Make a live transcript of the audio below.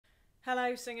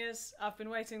Hello singers, I've been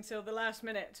waiting till the last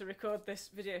minute to record this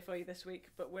video for you this week,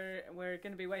 but we're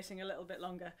going to be waiting a little bit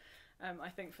longer, I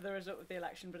think, for the result of the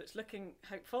election, but it's looking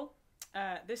hopeful.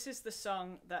 This is the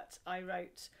song that I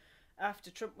wrote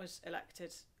after Trump was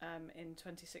elected in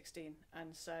 2016,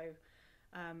 and so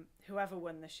whoever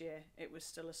won this year, it was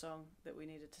still a song that we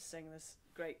needed to sing. There's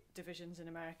great divisions in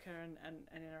America and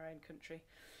in our own country.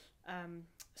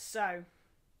 So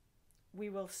we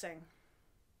will sing,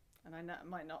 and I know it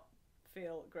might not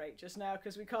feel great just now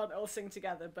because we can't all sing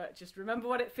together, but just remember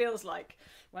what it feels like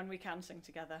when we can sing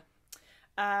together.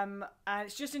 And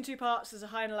it's just in two parts. There's a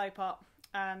high and a low part,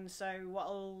 and so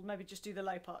I'll maybe just do the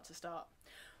low part to start.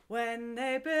 When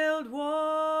they build walls,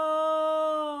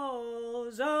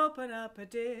 open up a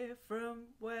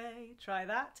different way. Try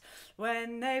that.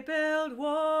 When they build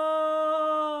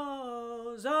walls,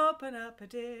 open up a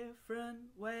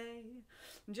different way.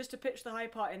 And just to pitch the high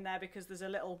part in there, because there's a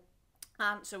little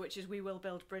answer, which is we will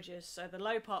build bridges. So the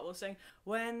low part will sing,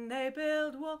 when they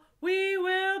build walls, we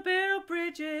will build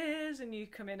bridges. And you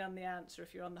come in on the answer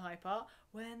if you're on the high part.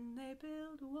 When they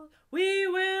build walls, we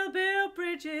will build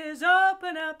bridges,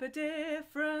 open up a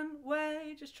different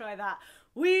way. Just try that.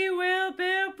 We will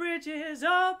build bridges,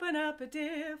 open up a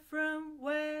different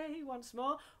way. Once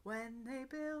more. When they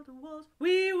build walls,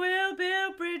 we will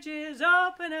build bridges,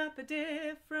 open up a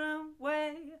different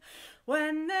way.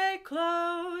 When they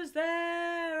close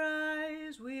their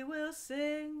eyes, we will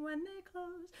sing. When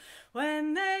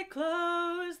they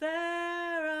close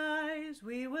their eyes,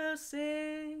 we will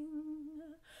sing.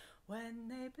 When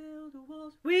they build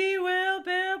walls, we will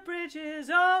build bridges,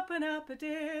 open up a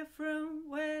different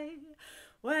way.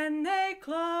 When they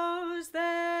close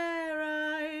their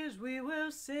eyes, we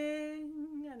will sing.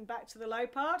 And back to the low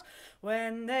part.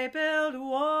 When they build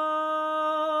walls,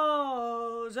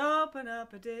 open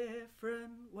up a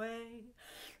different way.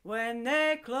 When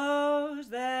they close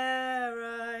their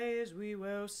eyes, we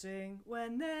will sing.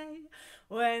 When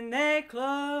they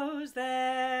close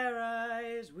their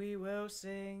eyes, we will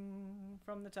sing.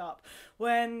 From the top.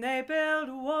 When they build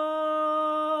walls,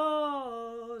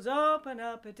 open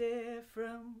up a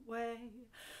different way.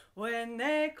 When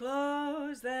they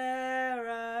close their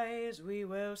eyes, we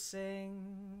will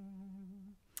sing.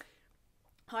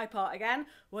 High part again.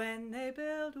 When they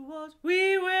build walls,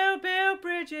 we will build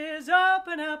bridges,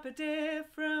 open up a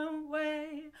different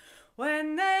way.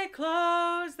 When they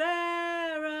close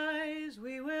their eyes,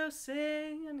 we will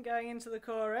sing. And going into the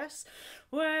chorus.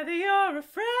 Whether you're a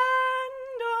friend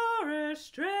or a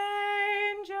stranger,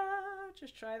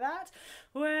 just try that.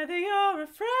 Whether you're a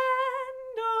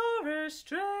friend or a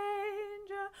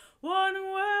stranger, one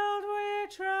world we're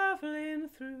travelling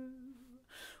through.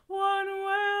 One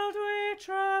world we're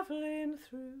travelling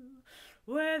through.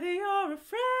 Whether you're a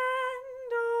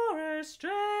friend or a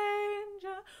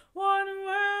stranger, one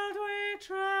world we're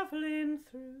travelling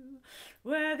through.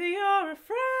 Whether you're a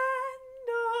friend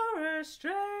or a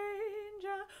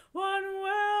stranger, one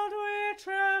world we're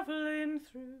travelling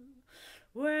through.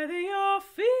 Whether you're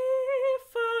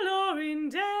fearful or in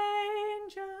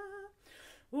danger,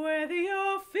 whether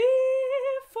you're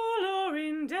fearful or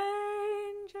in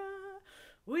danger,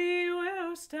 we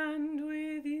will stand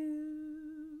with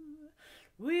you.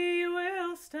 We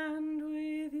will stand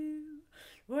with you.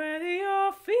 Whether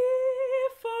you're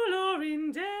fearful or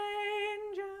in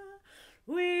danger,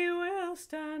 we will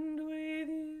stand with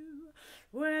you.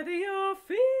 Whether you're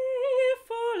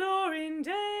fearful or in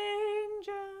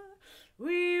danger,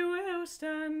 we will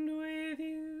stand with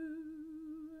you.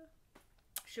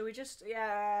 Shall we just,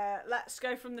 let's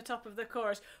go from the top of the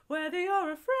chorus. Whether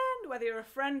you're a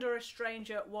friend or a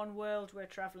stranger, one world we're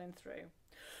travelling through.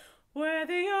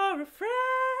 Whether you're a friend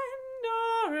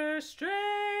or a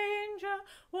stranger,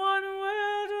 one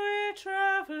world we're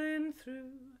travelling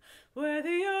through. Whether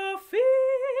you're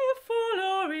fearful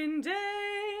or in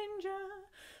danger,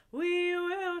 we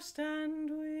will stand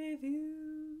with you.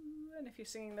 And if you're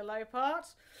singing the low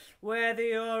part, whether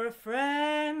you're a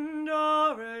friend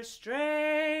or a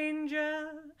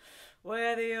stranger,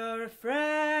 whether you're a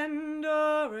friend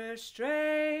or a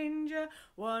stranger,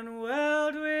 one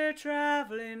world we're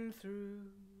travelling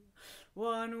through.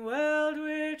 One world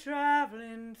we're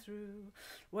travelling through.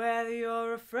 Whether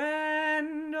you're a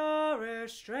friend or a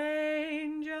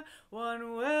stranger,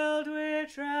 one world we're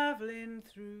travelling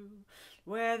through.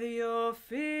 Whether you're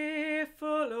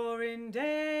fearful or in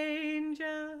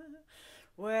danger,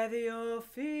 whether you're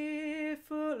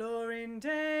fearful or in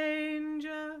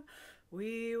danger,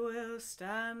 we will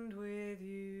stand with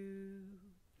you.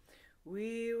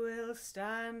 We will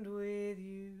stand with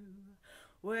you.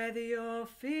 Whether you're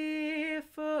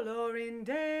fearful or in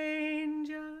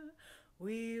danger,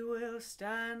 we will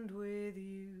stand with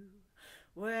you.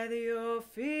 Whether you're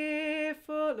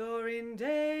fearful or in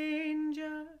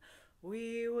danger,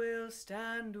 we will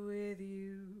stand with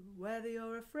you. Whether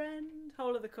you're a friend,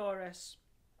 whole of the chorus.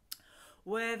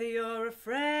 Whether you're a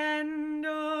friend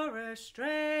or a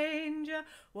stranger,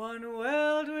 one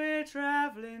world we're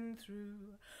travelling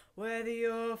through. Whether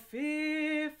you're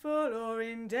fearful or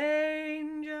in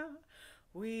danger,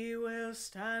 we will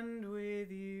stand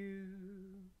with you.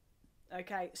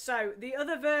 Okay, so the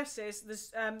other verses,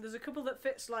 there's a couple that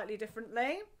fit slightly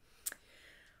differently.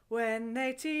 When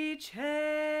they teach hate,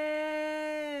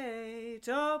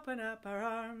 open up our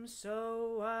arms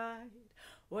so wide.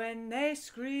 When they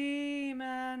scream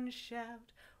and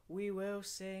shout, we will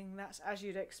sing. That's as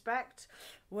you'd expect.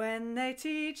 When they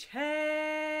teach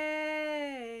hate,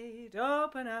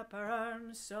 open up our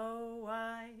arms so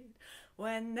wide.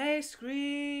 When they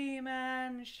scream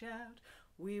and shout,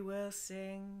 we will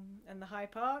sing. And the high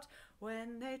part,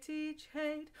 when they teach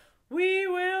hate, we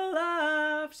will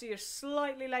love. So you're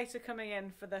slightly later coming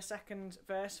in for the second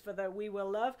verse for the we will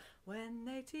love. When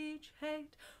they teach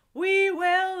hate, we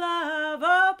will love.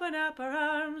 Open up our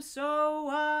arms so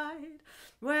wide.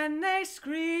 When they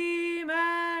scream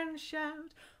and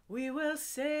shout, we will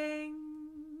sing.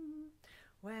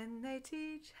 When they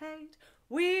teach hate,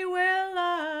 we will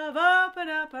love. Open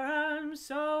up our arms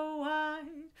so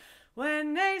wide.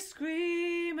 When they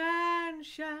scream and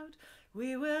shout,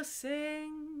 we will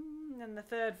sing. And the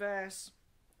third verse.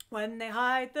 When they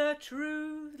hide the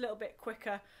truth, a little bit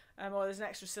quicker. Or there's an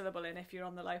extra syllable in if you're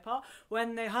on the low part.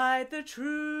 When they hide the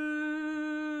truth,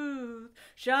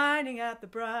 shining at the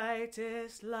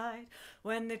brightest light.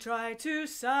 When they try to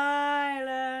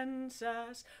silence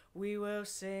us, we will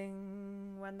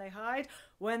sing. When they hide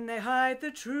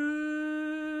the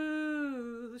truth,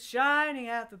 shining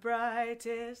at the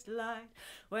brightest light.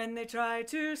 When they try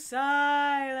to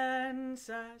silence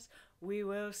us, we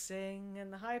will sing.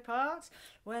 And the high part,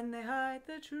 when they hide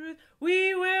the truth,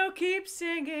 we will keep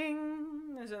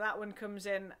singing. So that one comes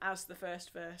in as the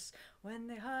first verse. When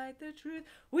they hide the truth,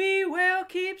 we will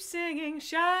keep singing,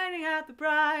 shining at the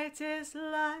brightest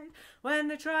light. When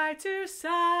they try to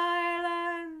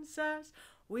silence us,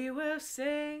 we will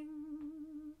sing.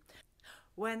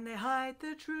 When they hide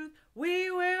the truth,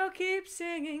 we will keep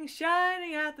singing,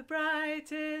 shining at the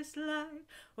brightest light.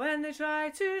 When they try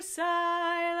to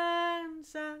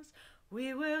silence us,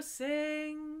 we will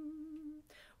sing.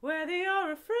 Whether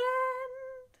you're a friend.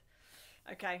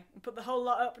 Okay, I'll put the whole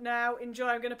lot up now. Enjoy.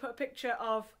 I'm going to put a picture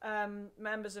of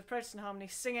members of Protestant Harmony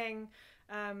singing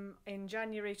in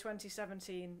January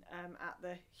 2017 at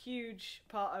the huge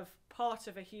part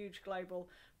of a huge global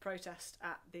protest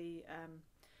at the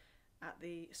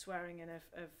swearing in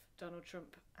of Donald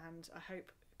Trump, and I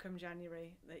hope come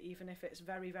January that even if it's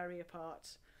very, very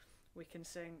apart, we can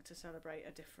sing to celebrate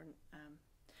a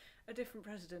different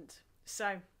president.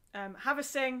 So have a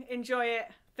sing, enjoy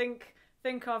it, think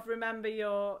of, remember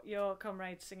your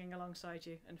comrades singing alongside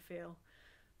you, and feel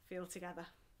together.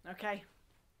 Okay.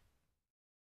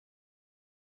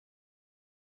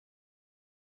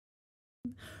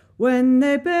 When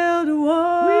they build a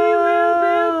wall, we will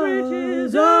build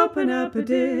bridges, open up a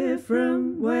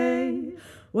different way.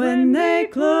 When they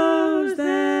close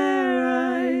their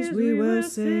eyes, we will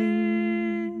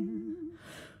sing.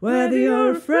 Whether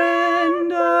you're a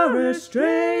friend or a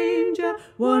stranger,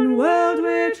 one world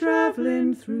we're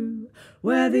travelling through.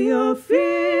 Whether you're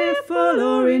fearful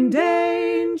or in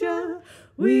danger,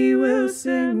 we will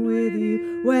sing with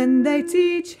you. When they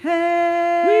teach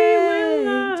hate, we will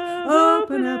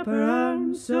open up our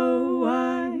arms so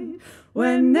wide.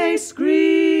 When they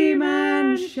scream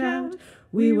and shout,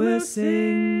 we will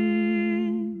sing.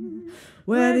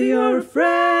 Whether you're a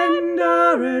friend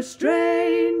or a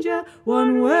stranger,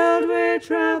 one world we're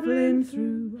travelling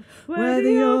through. Whether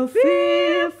you're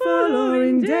fearful or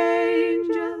in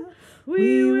danger,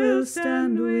 we will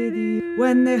stand with you.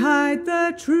 When they hide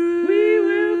the truth, we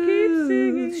will keep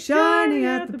singing, shining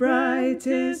at the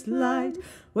brightest light.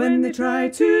 When they try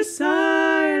to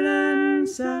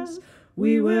silence us,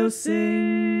 we will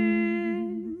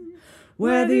sing.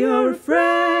 Whether you're a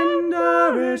friend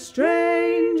or a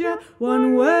stranger,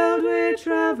 one world we're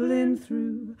travelling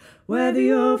through. Whether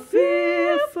you're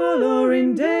fearful or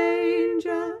in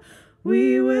danger,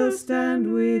 we will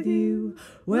stand with you.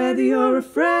 Whether you're a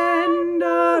friend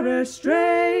or a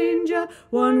stranger,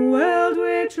 one world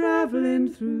we're travelling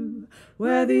through.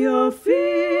 Whether you're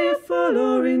fearful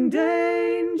or in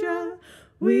danger,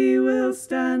 we will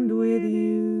stand with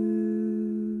you.